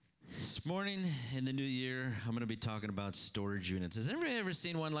This morning in the new year, I'm going to be talking about storage units. Has anybody ever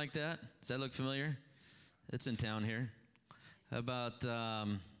seen one like that? Does that look familiar? It's in town here. About,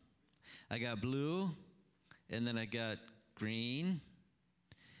 I got blue, and then I got green,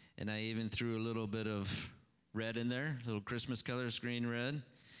 and I even threw a little bit of red in there, little Christmas colors, green, red.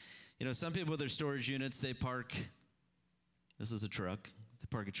 You know, some people with their storage units, they park, this is a truck, they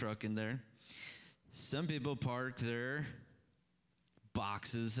park a truck in there. Some people park their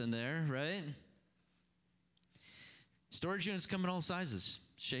boxes in there, right? Storage units come in all sizes,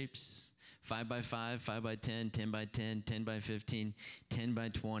 shapes, 5 by 5, 5 by 10, 10 by 10, 10 by 15, 10 by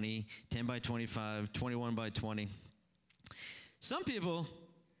 20, 10 by 25, 21 by 20. Some people,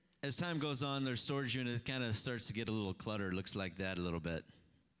 as time goes on, their storage unit kind of starts to get a little cluttered, looks like that a little bit.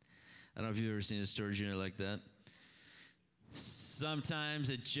 I don't know if you've ever seen a storage unit like that. Sometimes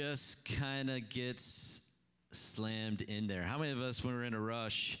it just kind of gets slammed in there. How many of us, when we're in a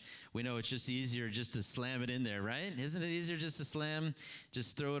rush, we know it's just easier just to slam it in there, right? Isn't it easier just to slam,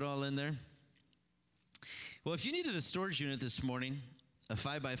 just throw it all in there? Well, if you needed a storage unit this morning, a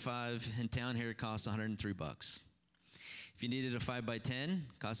 5 by 5 in town here costs $103. If you needed a 5 by 10,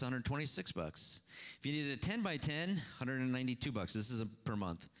 it costs $126. If you needed a 10 by 10, $192. This is per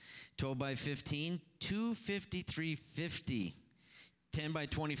month. 12 by 15, $253.50. 10 by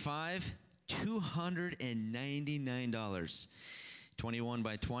 25, $299. 21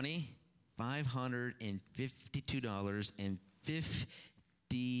 by 20,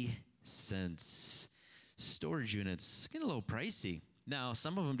 $552.50. Storage units, getting a little pricey. Now,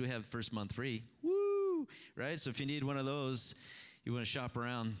 some of them do have first month free. Woo! Right? So if you need one of those, you want to shop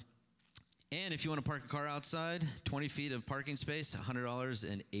around. And if you want to park a car outside, 20 feet of parking space,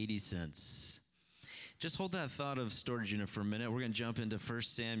 $100.80. Just hold that thought of storage unit for a minute. We're going to jump into 1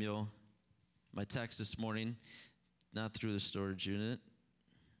 Samuel. My text this morning, not through the storage unit.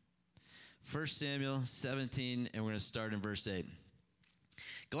 1 Samuel 17, and we're going to start in verse 8.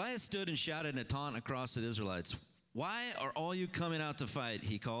 Goliath stood and shouted in a taunt across the Israelites. "Why are all you coming out to fight?"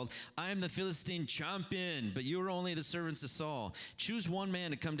 he called. "I am the Philistine champion, but you are only the servants of Saul. Choose one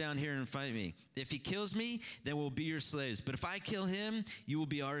man to come down here and fight me. If he kills me, then we'll be your slaves. But if I kill him, you will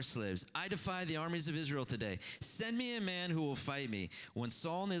be our slaves. I defy the armies of Israel today. Send me a man who will fight me." When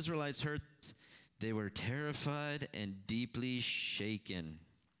Saul and the Israelites heard this, they were terrified and deeply shaken.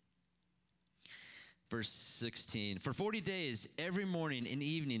 Verse 16, for 40 days, every morning and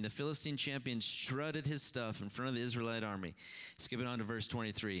evening, the Philistine champion strutted his stuff in front of the Israelite army. Skipping on to verse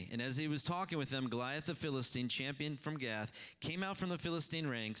 23. And as he was talking with them, Goliath the Philistine champion from Gath came out from the Philistine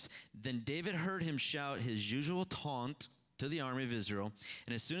ranks. Then David heard him shout his usual taunt to the army of Israel.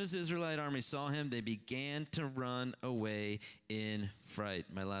 And as soon as the Israelite army saw him, they began to run away in fright.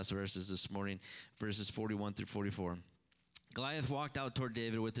 My last verses this morning, verses 41 through 44. Goliath walked out toward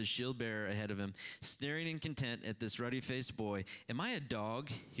David with his shield bearer ahead of him, sneering in contempt at this ruddy-faced boy. "Am I a dog,"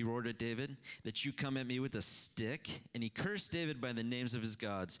 he roared at David, "that you come at me with a stick?" And he cursed David by the names of his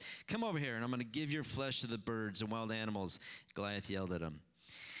gods. "Come over here, and I'm going to give your flesh to the birds and wild animals," Goliath yelled at him.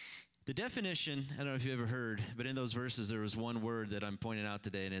 The definition, I don't know if you ever heard, but in those verses there was one word that I'm pointing out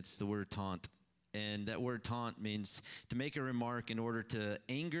today, and it's the word taunt. And that word taunt means to make a remark in order to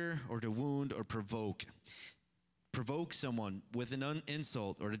anger or to wound or provoke someone with an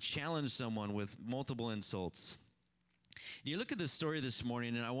insult or to challenge someone with multiple insults. You look at this story this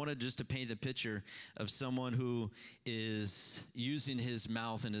morning, and I wanted just to paint the picture of someone who is using his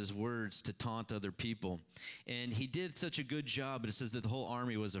mouth and his words to taunt other people. And he did such a good job, it says that the whole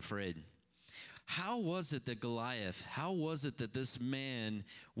army was afraid. How was it that this man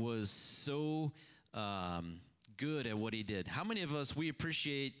was so good at what he did? How many of us, we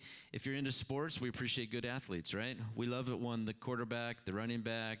appreciate, if you're into sports, we appreciate good athletes, right? We love it when the quarterback, the running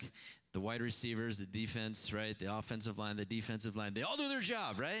back, the wide receivers, the defense, right? The offensive line, the defensive line, they all do their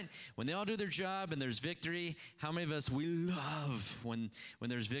job, right? When they all do their job and there's victory, how many of us, we love when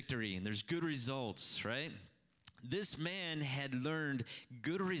there's victory and there's good results, right? This man had learned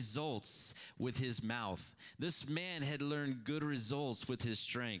good results with his mouth. This man had learned good results with his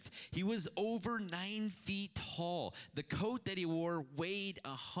strength. He was over 9 feet tall. The coat that he wore weighed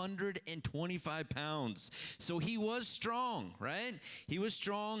 125 pounds. So he was strong, right? He was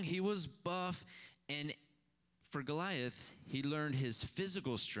strong, he was buff, and for Goliath, he learned his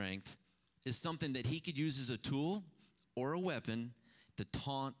physical strength is something that he could use as a tool or a weapon to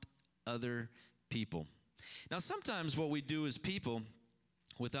taunt other people. Now, sometimes what we do as people,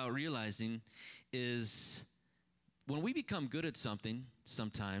 without realizing, is when we become good at something,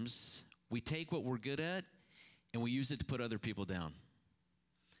 sometimes we take what we're good at and we use it to put other people down.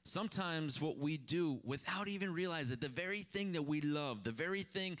 Sometimes what we do without even realizing it, the very thing that we love, the very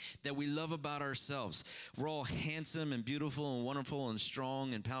thing that we love about ourselves. We're all handsome and beautiful and wonderful and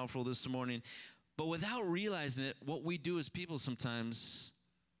strong and powerful this morning. But without realizing it, what we do as people sometimes,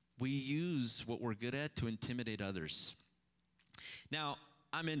 we use what we're good at to intimidate others. Now,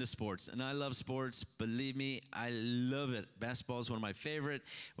 I'm into sports, and I love sports. Believe me, I love it. Basketball is one of my favorite.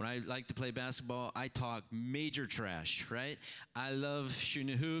 When I like to play basketball, I talk major trash, right? I love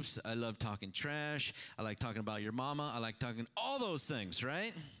shooting hoops. I love talking trash. I like talking about your mama. I like talking all those things,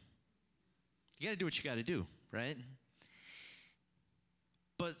 right? You got to do what you got to do, right?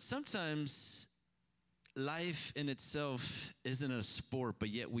 But sometimes life in itself isn't a sport, but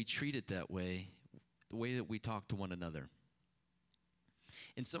yet we treat it that way, the way that we talk to one another.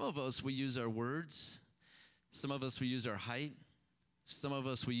 And some of us, we use our words. Some of us, we use our height. Some of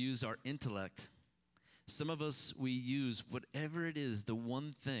us, we use our intellect. Some of us, we use whatever it is, the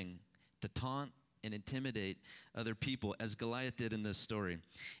one thing, to taunt and intimidate other people, as Goliath did in this story.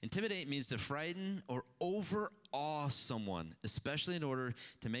 Intimidate means to frighten or overawe someone, especially in order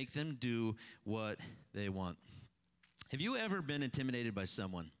to make them do what they want. Have you ever been intimidated by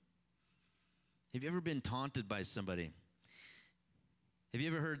someone? Have you ever been taunted by somebody? Have you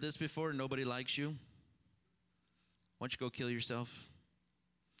ever heard this before? Nobody likes you. Why don't you go kill yourself?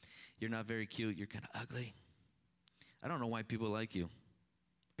 You're not very cute. You're kind of ugly. I don't know why people like you.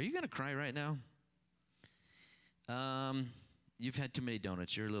 Are you going to cry right now? You've had too many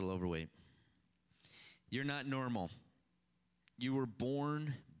donuts. You're a little overweight. You're not normal. You were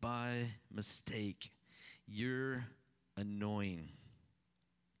born by mistake. You're annoying.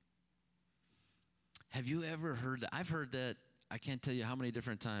 Have you ever heard that? I've heard that. I can't tell you how many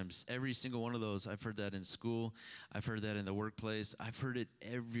different times. Every single one of those. I've heard that in school. I've heard that in the workplace. I've heard it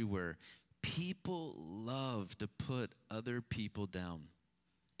everywhere. People love to put other people down.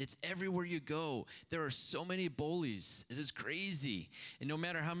 It's everywhere you go. There are so many bullies. It is crazy. And no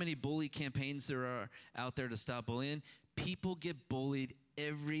matter how many bully campaigns there are out there to stop bullying, people get bullied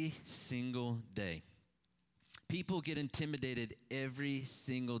every single day. People get intimidated every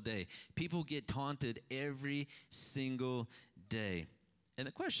single day. People get taunted every single day. And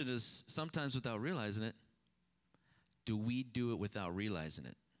the question is, sometimes without realizing it, do we do it without realizing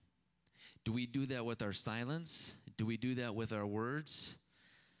it? Do we do that with our silence? Do we do that with our words?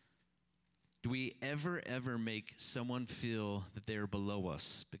 Do we ever make someone feel that they're below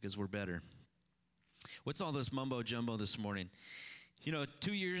us because we're better? What's all this mumbo jumbo this morning?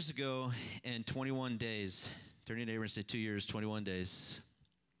 2 years ago and 21 days, turn your neighbor and say 2 years, 21 days.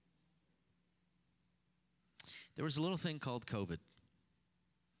 There was a little thing called COVID.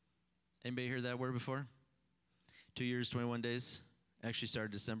 Anybody heard that word before? 2 years, 21 days. Actually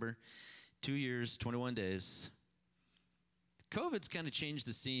started December. 2 years, 21 days. COVID's kind of changed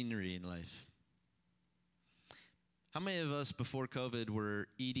the scenery in life. How many of us before COVID were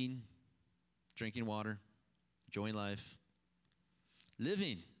eating, drinking water, enjoying life,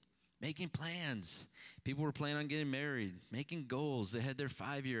 living, making plans? People were planning on getting married, making goals. They had their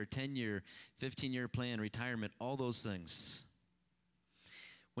 5-year, 10-year, 15-year plan, retirement, all those things.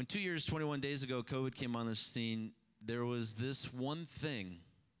 When 2 years, 21 days ago, COVID came on the scene, there was this one thing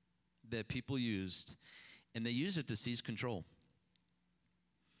that people used, and they used it to seize control.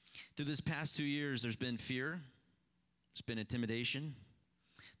 Through this past 2 years, there's been fear, there's been intimidation,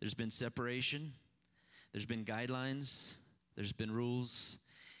 there's been separation, there's been guidelines, there's been rules.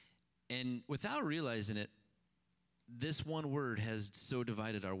 And without realizing it, this one word has so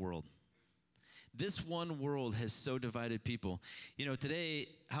divided our world. This one world has so divided people. Today,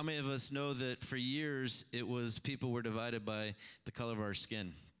 how many of us know that for years it was people were divided by the color of our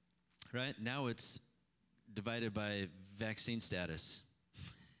skin, right? Now it's divided by vaccine status.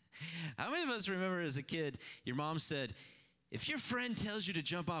 How many of us remember as a kid, your mom said, if your friend tells you to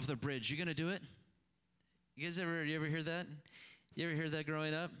jump off the bridge, you gonna do it? You ever hear that? You ever hear that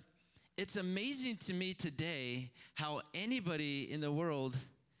growing up? It's amazing to me today how anybody in the world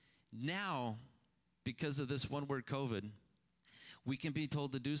now, because of this one word COVID, we can be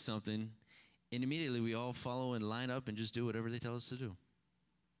told to do something, and immediately we all follow and line up and just do whatever they tell us to do.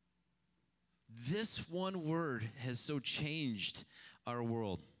 This one word has so changed our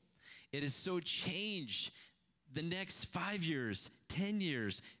world. It has so changed the next 5 years, 10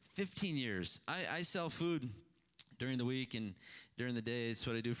 years, 15 years. I sell food during the week and during the day. It's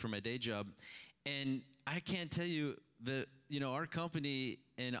what I do for my day job. And I can't tell you that, our company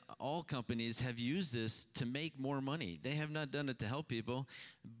and all companies have used this to make more money. They have not done it to help people,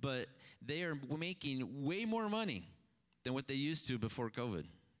 but they are making way more money than what they used to before COVID.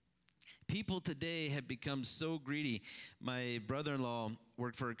 People today have become so greedy. My brother-in-law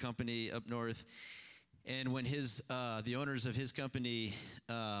worked for a company up north, and when the owners of his company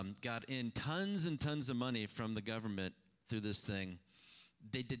got in tons and tons of money from the government through this thing,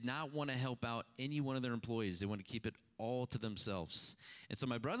 they did not want to help out any one of their employees. They wanted to keep it all to themselves. And so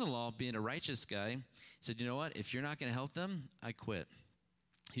my brother-in-law, being a righteous guy, said, you know what? If you're not going to help them, I quit.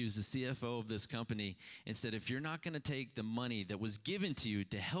 He was the CFO of this company and said, if you're not going to take the money that was given to you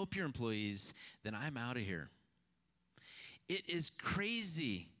to help your employees, then I'm out of here. It is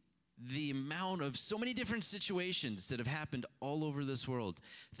crazy the amount of so many different situations that have happened all over this world.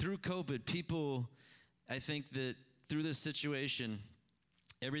 Through COVID, people, I think that through this situation,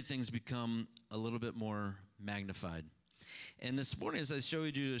 everything's become a little bit more magnified. And this morning, as I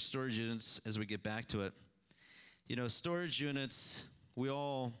showed you the storage units, as we get back to it, storage units, we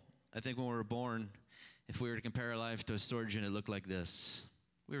all, I think when we were born, if we were to compare our life to a storage unit, looked like this.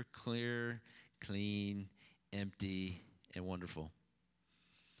 We were clear, clean, empty, and wonderful.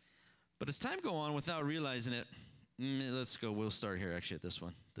 But as time go on, without realizing it, we'll start here actually at this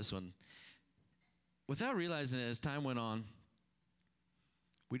one. Without realizing it, as time went on,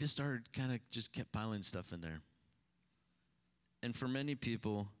 we just started kept piling stuff in there. And for many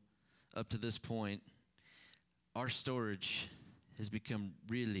people, up to this point, our storage has become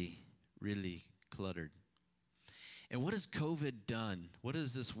really, really cluttered. And what has COVID done? What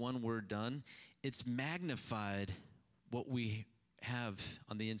has this one word done? It's magnified what we have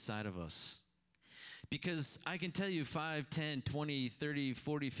on the inside of us. Because I can tell you 5, 10, 20, 30,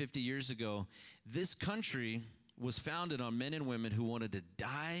 40, 50 years ago, this country was founded on men and women who wanted to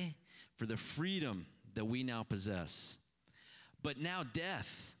die for the freedom that we now possess. But now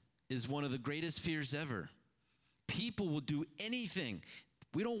death is one of the greatest fears ever. People will do anything.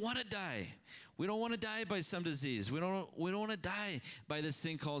 We don't want to die. We don't want to die by some disease. We don't want to die by this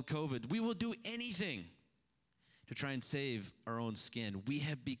thing called COVID. We will do anything to try and save our own skin. We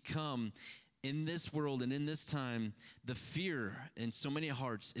have become, in this world and in this time, the fear in so many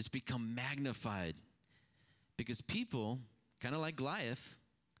hearts, it's become magnified. Because people, kind of like Goliath,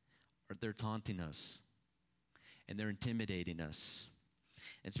 they're taunting us. And they're intimidating us.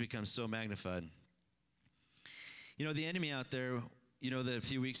 It's become so magnified. The enemy out there, that a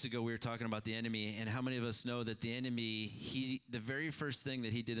few weeks ago we were talking about the enemy, and how many of us know that the enemy, the very first thing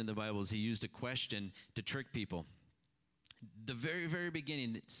that he did in the Bible is he used a question to trick people. The very, very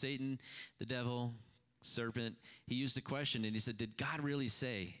beginning, Satan, the devil, serpent, he used a question and he said, did God really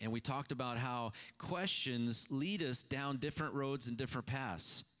say? And we talked about how questions lead us down different roads and different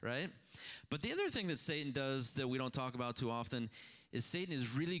paths, right? But the other thing that Satan does that we don't talk about too often is Satan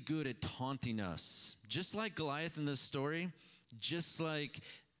is really good at taunting us. Just like Goliath in this story, just like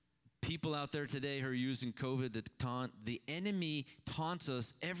people out there today who are using COVID to taunt, the enemy taunts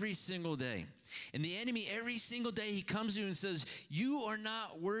us every single day. And the enemy, every single day, he comes to you and says, you are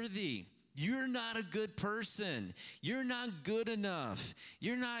not worthy. You're not a good person. You're not good enough.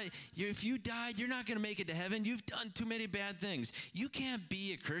 If you died, you're not going to make it to heaven. You've done too many bad things. You can't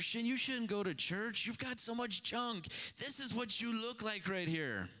be a Christian. You shouldn't go to church. You've got so much junk. This is what you look like right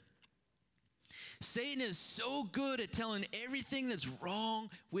here. Satan is so good at telling everything that's wrong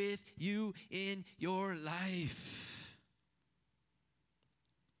with you in your life.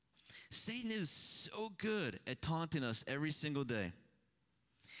 Satan is so good at taunting us every single day.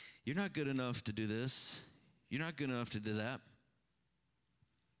 You're not good enough to do this. You're not good enough to do that.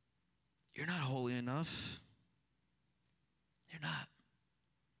 You're not holy enough. You're not.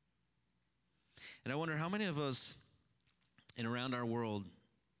 And I wonder how many of us and around our world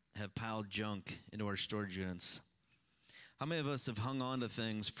have piled junk into our storage units. How many of us have hung on to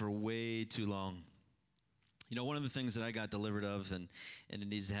things for way too long? One of the things that I got delivered of, and it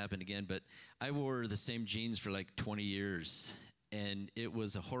needs to happen again, but I wore the same jeans for like 20 years. And it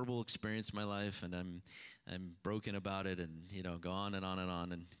was a horrible experience in my life, and I'm broken about it, and go on and on and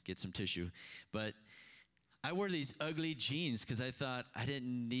on and get some tissue. But I wore these ugly jeans because I thought I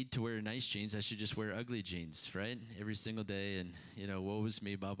didn't need to wear nice jeans. I should just wear ugly jeans, right? Every single day, and woe is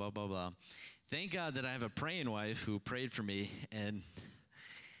me, blah, blah, blah, blah. Thank God that I have a praying wife who prayed for me and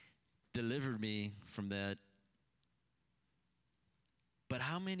delivered me from that. But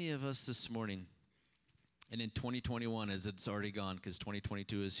how many of us this morning, and in 2021, as it's already gone, because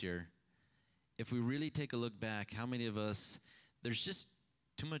 2022 is here, if we really take a look back, how many of us, there's just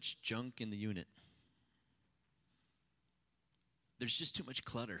too much junk in the unit. There's just too much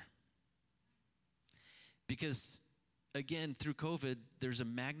clutter. Because again, through COVID, there's a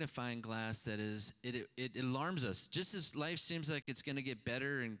magnifying glass that it alarms us. Just as life seems like it's going to get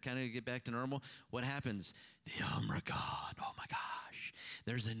better and kind of get back to normal, what happens? The Omicron. Oh my gosh,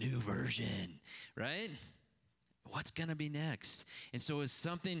 there's a new version, right? What's going to be next? And so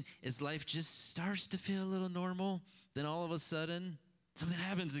as life just starts to feel a little normal, then all of a sudden, something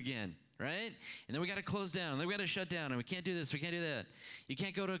happens again, right? And then we got to close down, and then we got to shut down, and we can't do this, we can't do that. You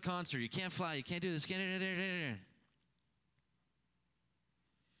can't go to a concert, you can't fly, you can't do this, you can't do that.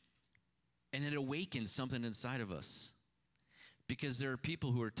 And it awakens something inside of us, because there are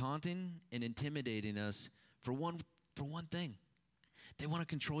people who are taunting and intimidating us for one thing. They want to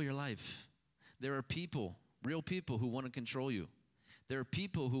control your life. There are people, real people, who want to control you. There are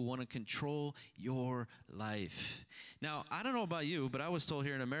people who want to control your life. Now, I don't know about you, but I was told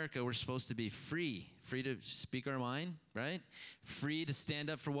here in America we're supposed to be free to speak our mind, right? Free to stand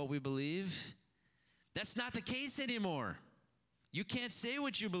up for what we believe. That's not the case anymore. You can't say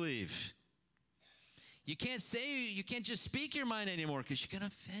what you believe. You can't just speak your mind anymore because you're going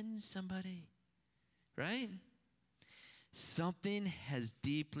to offend somebody, right? Something has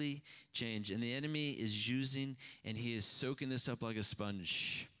deeply changed, and the enemy is using, and he is soaking this up like a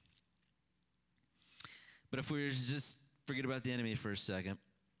sponge. But if we were to just forget about the enemy for a second,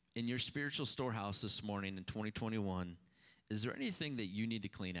 in your spiritual storehouse this morning in 2021, is there anything that you need to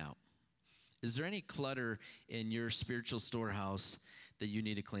clean out? Is there any clutter in your spiritual storehouse that you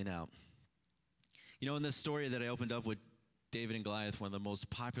need to clean out? You know, in this story that I opened up with David and Goliath, one of the most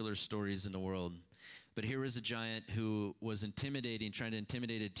popular stories in the world, but here was a giant who was trying to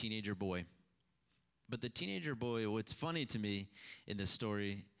intimidate a teenager boy. But the teenager boy, what's funny to me in this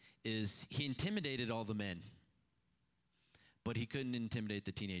story is he intimidated all the men, but he couldn't intimidate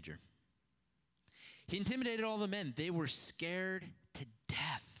the teenager. He intimidated all the men. They were scared to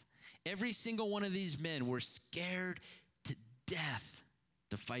death. Every single one of these men were scared to death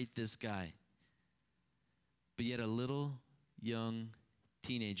to fight this guy. But yet a little young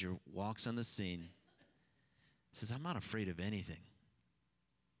teenager walks on the scene, says, I'm not afraid of anything.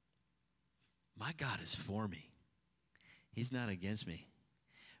 My God is for me. He's not against me.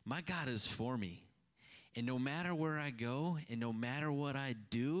 My God is for me. And no matter where I go and no matter what I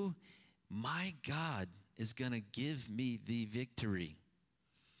do, my God is going to give me the victory.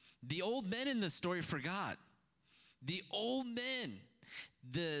 The old men in this story forgot. The old men.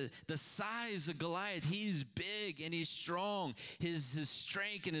 The size of Goliath, he's big and he's strong. His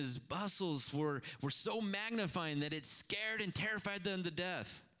strength and his muscles were so magnifying that it scared and terrified them to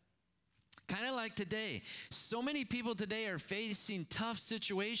death. Kind of like today. So many people today are facing tough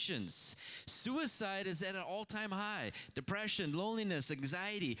situations. Suicide is at an all-time high. Depression, loneliness,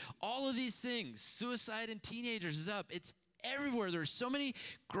 anxiety, all of these things. Suicide in teenagers is up. It's everywhere. There are so many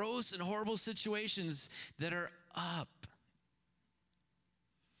gross and horrible situations that are up.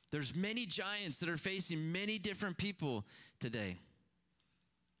 There's many giants that are facing many different people today.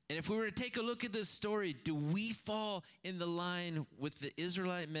 And if we were to take a look at this story, do we fall in the line with the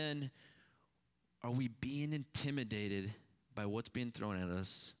Israelite men? Are we being intimidated by what's being thrown at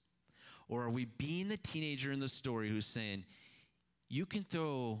us? Or are we being the teenager in the story who's saying, you can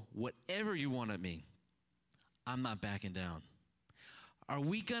throw whatever you want at me. I'm not backing down. Are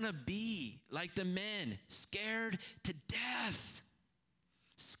we going to be like the men, scared to death?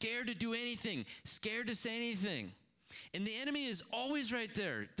 Scared to do anything, scared to say anything. And the enemy is always right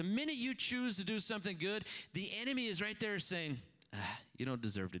there. The minute you choose to do something good, the enemy is right there saying, you don't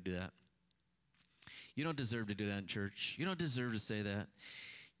deserve to do that. You don't deserve to do that in church. You don't deserve to say that.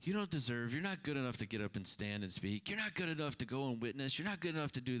 You're not good enough to get up and stand and speak. You're not good enough to go and witness. You're not good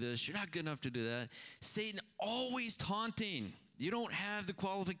enough to do this. You're not good enough to do that. Satan always taunting. You don't have the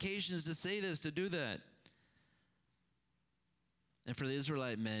qualifications to say this, to do that. And for the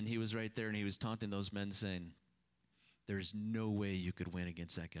Israelite men, he was right there and he was taunting those men saying, there's no way you could win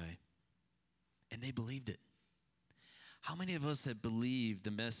against that guy. And they believed it. How many of us have believed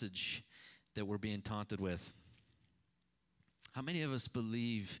the message that we're being taunted with? How many of us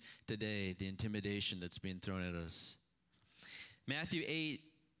believe today the intimidation that's being thrown at us? Matthew 8,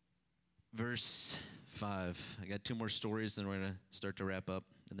 verse 5. I got two more stories, then we're going to start to wrap up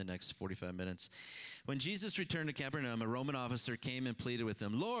in the next 45 minutes. When Jesus returned to Capernaum, a Roman officer came and pleaded with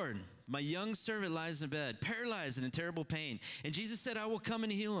him, Lord, my young servant lies in bed, paralyzed and in terrible pain. And Jesus said, I will come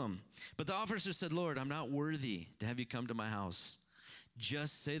and heal him. But the officer said, Lord, I'm not worthy to have you come to my house.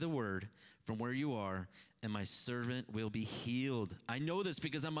 Just say the word from where you are, and my servant will be healed. I know this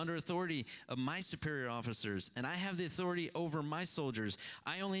because I'm under authority of my superior officers, and I have the authority over my soldiers.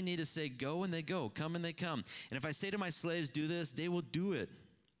 I only need to say, go, and they go, come, and they come. And if I say to my slaves, do this, they will do it.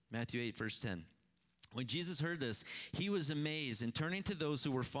 Matthew 8, verse 10. When Jesus heard this, he was amazed, and turning to those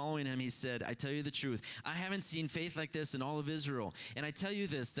who were following him, he said, I tell you the truth, I haven't seen faith like this in all of Israel. And I tell you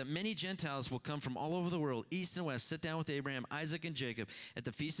this, that many Gentiles will come from all over the world, east and west, sit down with Abraham, Isaac, and Jacob at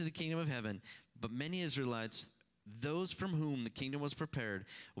the feast of the kingdom of heaven. But many Israelites, those from whom the kingdom was prepared,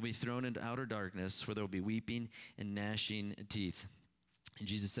 will be thrown into outer darkness, where there will be weeping and gnashing teeth. And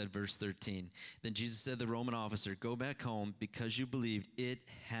Jesus said, verse 13, then Jesus said to the Roman officer, go back home because you believed it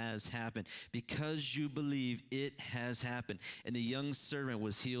has happened. Because you believe it has happened. And the young servant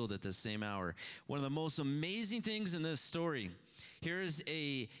was healed at the same hour. One of the most amazing things in this story, here is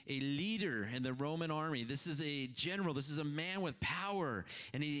a leader in the Roman army. This is a general. This is a man with power.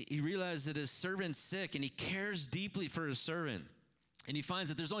 And he realized that his servant's sick, and he cares deeply for his servant. And he finds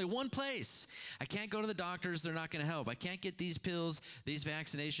that there's only one place. I can't go to the doctors. They're not going to help. I can't get these pills, these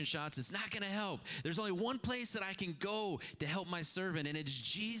vaccination shots. It's not going to help. There's only one place that I can go to help my servant, and it's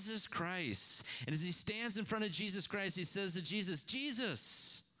Jesus Christ. And as he stands in front of Jesus Christ, he says to Jesus,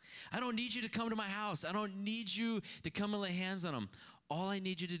 Jesus, I don't need you to come to my house. I don't need you to come and lay hands on him. All I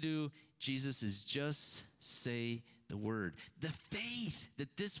need you to do, Jesus, is just say the word. The faith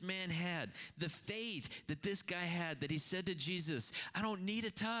that this man had, the faith that this guy had, that he said to Jesus, I don't need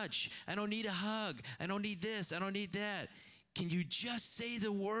a touch. I don't need a hug. I don't need this. I don't need that. Can you just say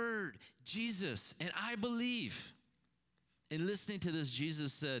the word, Jesus? And I believe. And listening to this,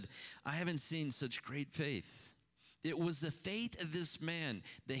 Jesus said, I haven't seen such great faith. It was the faith of this man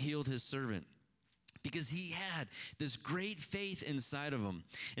that healed his servant, because he had this great faith inside of him.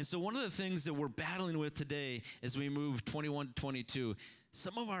 And so one of the things that we're battling with today as we move 21 to 22,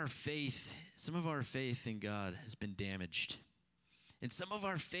 some of our faith in God has been damaged. And some of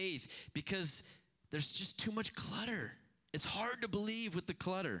our faith, because there's just too much clutter. It's hard to believe with the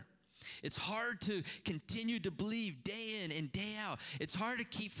clutter. It's hard to continue to believe day in and day out. It's hard to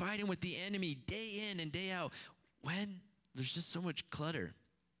keep fighting with the enemy day in and day out when there's just so much clutter.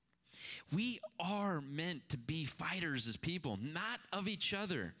 We are meant to be fighters as people, not of each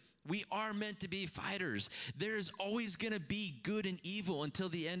other. We are meant to be fighters. There is always going to be good and evil until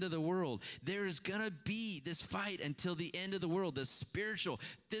the end of the world. There is going to be this fight until the end of the world, the spiritual,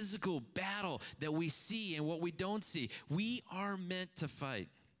 physical battle that we see and what we don't see. We are meant to fight.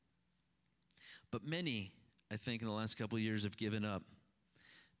 But many, I think, in the last couple of years have given up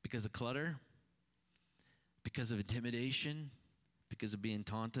because of clutter, because of intimidation, because of being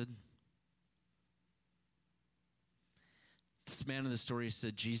taunted. This man in the story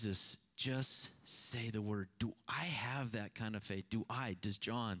said, Jesus, just say the word. Do I have that kind of faith? Does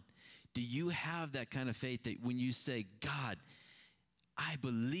John, do you have that kind of faith that when you say, God, I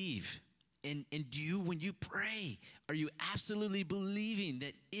believe, and do you, when you pray, are you absolutely believing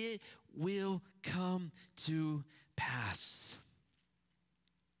that it will come to pass?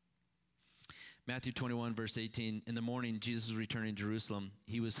 Matthew 21, verse 18, in the morning, Jesus was returning to Jerusalem.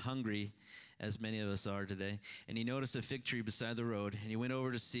 He was hungry, as many of us are today, and he noticed a fig tree beside the road, and he went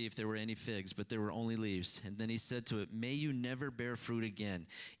over to see if there were any figs, but there were only leaves. And then he said to it, may you never bear fruit again.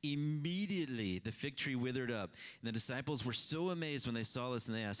 Immediately, the fig tree withered up. And the disciples were so amazed when they saw this,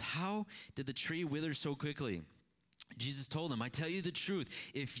 and they asked, how did the tree wither so quickly? Jesus told them, I tell you the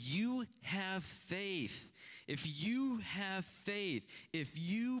truth, if you have faith, if you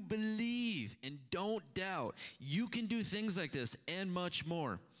believe and don't doubt, you can do things like this and much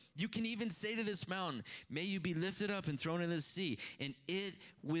more. You can even say to this mountain, may you be lifted up and thrown into the sea, and it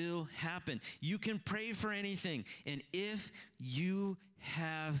will happen. You can pray for anything, and if you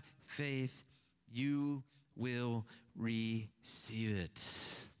have faith, you will receive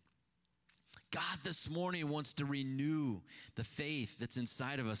it. God this morning wants to renew the faith that's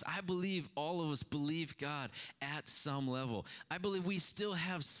inside of us. I believe all of us believe God at some level. I believe we still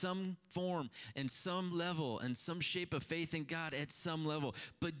have some form and some level and some shape of faith in God at some level.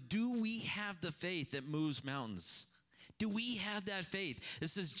 But do we have the faith that moves mountains? Do we have that faith that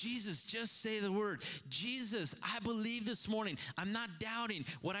says, Jesus, just say the word. Jesus, I believe this morning. I'm not doubting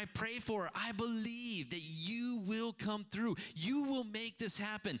what I pray for. I believe that you will come through. You will make this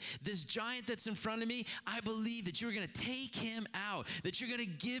happen. This giant that's in front of me, I believe that you're going to take him out, that you're going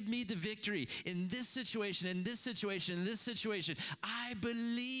to give me the victory in this situation, in this situation, in this situation. I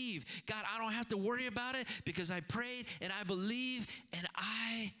believe. God, I don't have to worry about it because I prayed and I believe and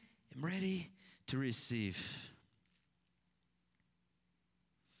I am ready to receive.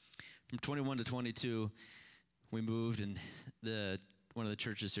 From 21 to 22, we moved, and one of the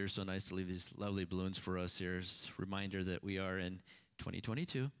churches here is so nice to leave these lovely balloons for us here as a reminder that we are in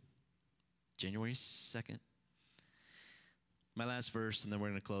 2022, January 2nd. My last verse, and then we're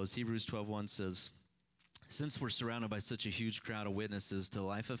going to close. Hebrews 12:1 says, Since we're surrounded by such a huge crowd of witnesses to the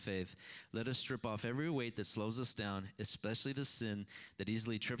life of faith, let us strip off every weight that slows us down, especially the sin that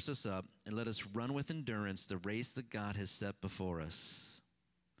easily trips us up, and let us run with endurance the race that God has set before us.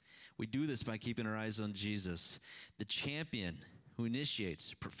 We do this by keeping our eyes on Jesus, the champion who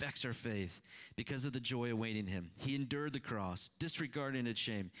initiates, perfects our faith because of the joy awaiting him. He endured the cross, disregarding its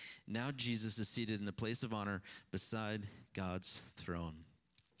shame. Now Jesus is seated in the place of honor beside God's throne.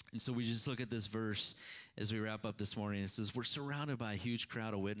 And so we just look at this verse as we wrap up this morning. It says, we're surrounded by a huge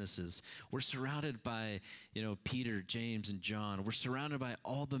crowd of witnesses. We're surrounded by, Peter, James, and John. We're surrounded by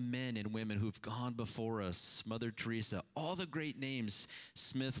all the men and women who've gone before us. Mother Teresa, all the great names,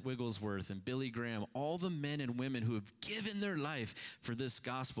 Smith Wigglesworth and Billy Graham, all the men and women who have given their life for this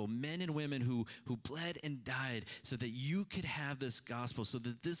gospel. Men and women who bled and died so that you could have this gospel, so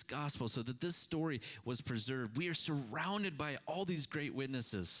that this story was preserved. We are surrounded by all these great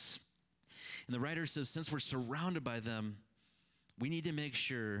witnesses. And the writer says, since we're surrounded by them, we need to make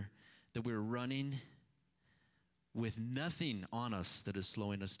sure that we're running with nothing on us that is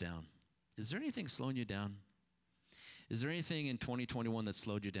slowing us down. Is there anything slowing you down? Is there anything in 2021 that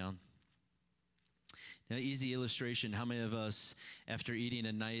slowed you down? Now, easy illustration, how many of us, after eating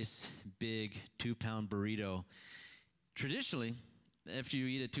a nice, big 2-pound burrito, traditionally, after you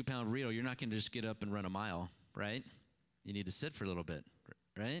eat a 2-pound burrito, you're not going to just get up and run a mile, right? You need to sit for a little bit,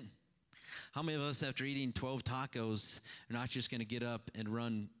 right? How many of us, after eating 12 tacos, are not just going to get up and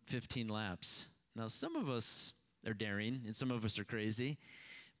run 15 laps? Now, some of us are daring, and some of us are crazy,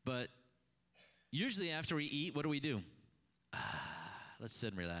 but usually after we eat, what do? Let's sit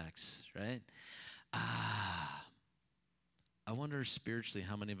and relax, right? I wonder spiritually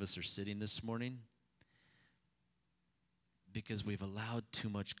how many of us are sitting this morning because we've allowed too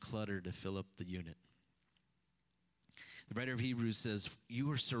much clutter to fill up the unit. The writer of Hebrews says, you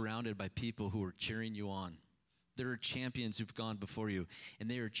are surrounded by people who are cheering you on. There are champions who've gone before you,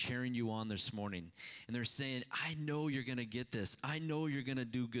 and they are cheering you on this morning. And they're saying, I know you're going to get this. I know you're going to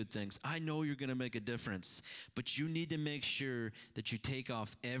do good things. I know you're going to make a difference. But you need to make sure that you take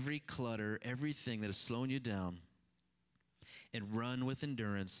off every clutter, everything that is slowing you down, and run with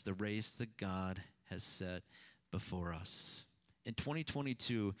endurance the race that God has set before us. In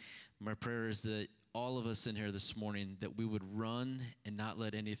 2022, my prayer is that all of us in here this morning, that we would run and not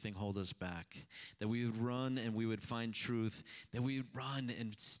let anything hold us back, that we would run and we would find truth, that we would run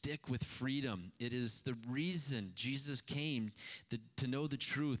and stick with freedom. It is the reason Jesus came to know the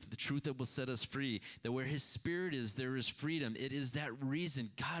truth that will set us free, that where his spirit is, there is freedom. It is that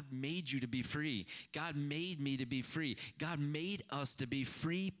reason God made you to be free. God made me to be free. God made us to be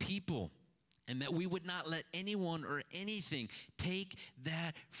free people. And that we would not let anyone or anything take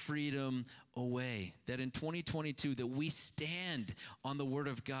that freedom away. That in 2022, that we stand on the word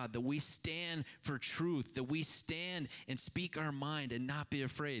of God, that we stand for truth, that we stand and speak our mind and not be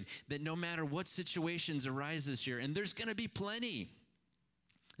afraid. That no matter what situations arise this year, and there's going to be plenty.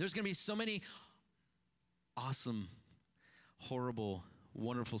 There's going to be so many awesome, horrible,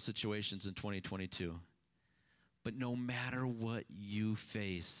 wonderful situations in 2022. But no matter what you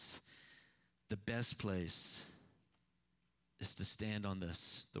face, the best place is to stand on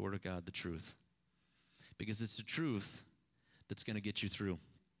this, the word of God, the truth. Because it's the truth that's going to get you through.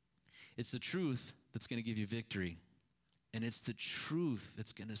 It's the truth that's going to give you victory. And it's the truth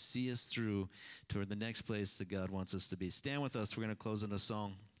that's going to see us through toward the next place that God wants us to be. Stand with us. We're going to close in a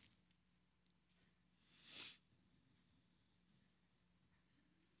song.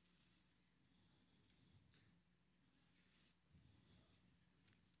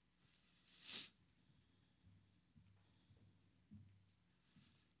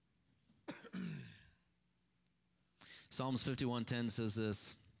 Psalms 51:10 says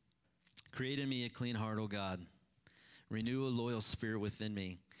this, create in me a clean heart, O God. Renew a loyal spirit within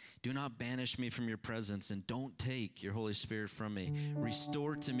me. Do not banish me from your presence, and don't take your Holy Spirit from me.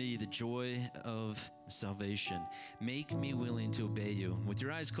 Restore to me the joy of salvation. Make me willing to obey you. With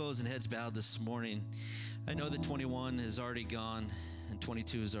your eyes closed and heads bowed this morning, I know that 21 is already gone and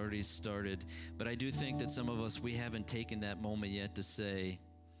 22 has already started, but I do think that some of us, we haven't taken that moment yet to say,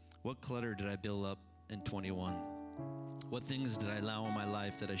 what clutter did I build up in 21? What things did I allow in my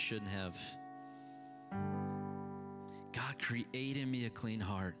life that I shouldn't have? God created me a clean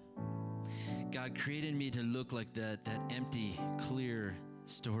heart. God created me to look like that empty, clear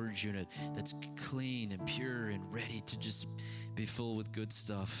storage unit that's clean and pure and ready to just be full with good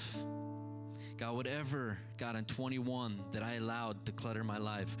stuff. God, whatever, God, in 21 that I allowed to clutter my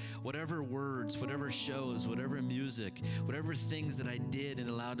life, whatever words, whatever shows, whatever music, whatever things that I did and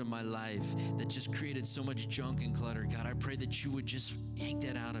allowed in my life that just created so much junk and clutter, God, I pray that you would just yank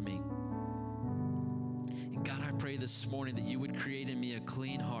that out of me. And God, I pray this morning that you would create in me a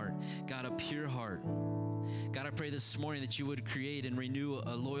clean heart, God, a pure heart. God, I pray this morning that you would create and renew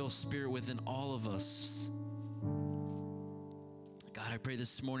a loyal spirit within all of us. God, I pray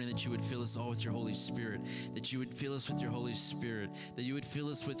this morning that you would fill us all with your Holy Spirit, that you would fill us with your Holy Spirit, that you would fill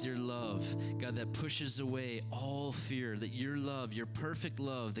us with your love, God, that pushes away all fear, that your love, your perfect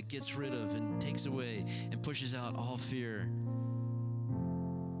love that gets rid of and takes away and pushes out all fear.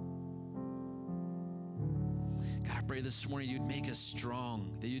 God, I pray this morning you'd make us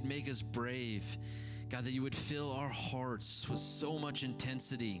strong, that you'd make us brave, God, that you would fill our hearts with so much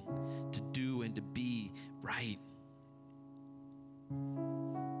intensity to do and to be right,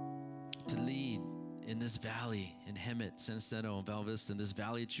 to lead in this valley, in Hemet, San Jacinto, and Val Vista, in this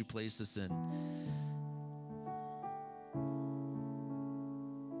valley that you placed us in.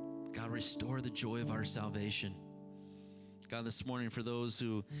 God, restore the joy of our salvation. God, this morning for those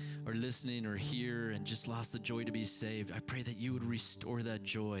who are listening or here and just lost the joy to be saved, I pray that you would restore that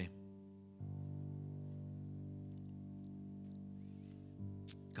joy.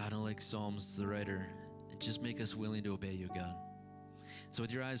 God, like Psalms, the writer, just make us willing to obey you, God. So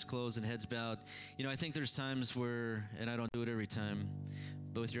with your eyes closed and heads bowed, I think there's times where, and I don't do it every time,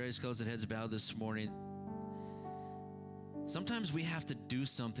 but with your eyes closed and heads bowed this morning, sometimes we have to do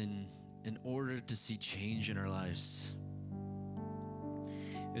something in order to see change in our lives.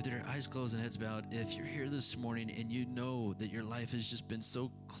 With your eyes closed and heads bowed, if you're here this morning and you know that your life has just been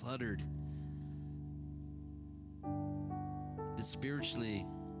so cluttered, that spiritually,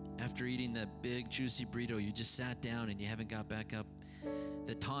 after eating that big juicy burrito, you just sat down and you haven't got back up,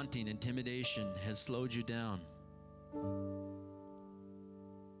 the taunting, intimidation has slowed you down.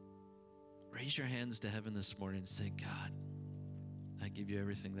 Raise your hands to heaven this morning and say, God, I give you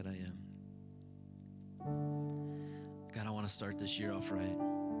everything that I am. God, I want to start this year off right.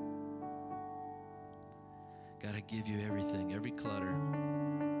 God, I give you everything, every clutter,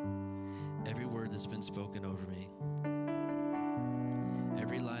 every word that's been spoken over me,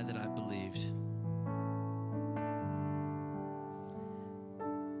 every lie that I believed.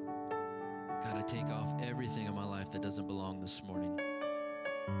 God, I take off everything in my life that doesn't belong this morning.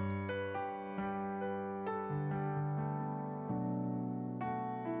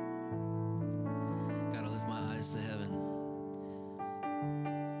 God, I lift my eyes to heaven,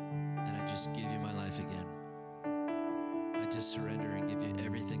 and I just give you my life again. I just surrender and give you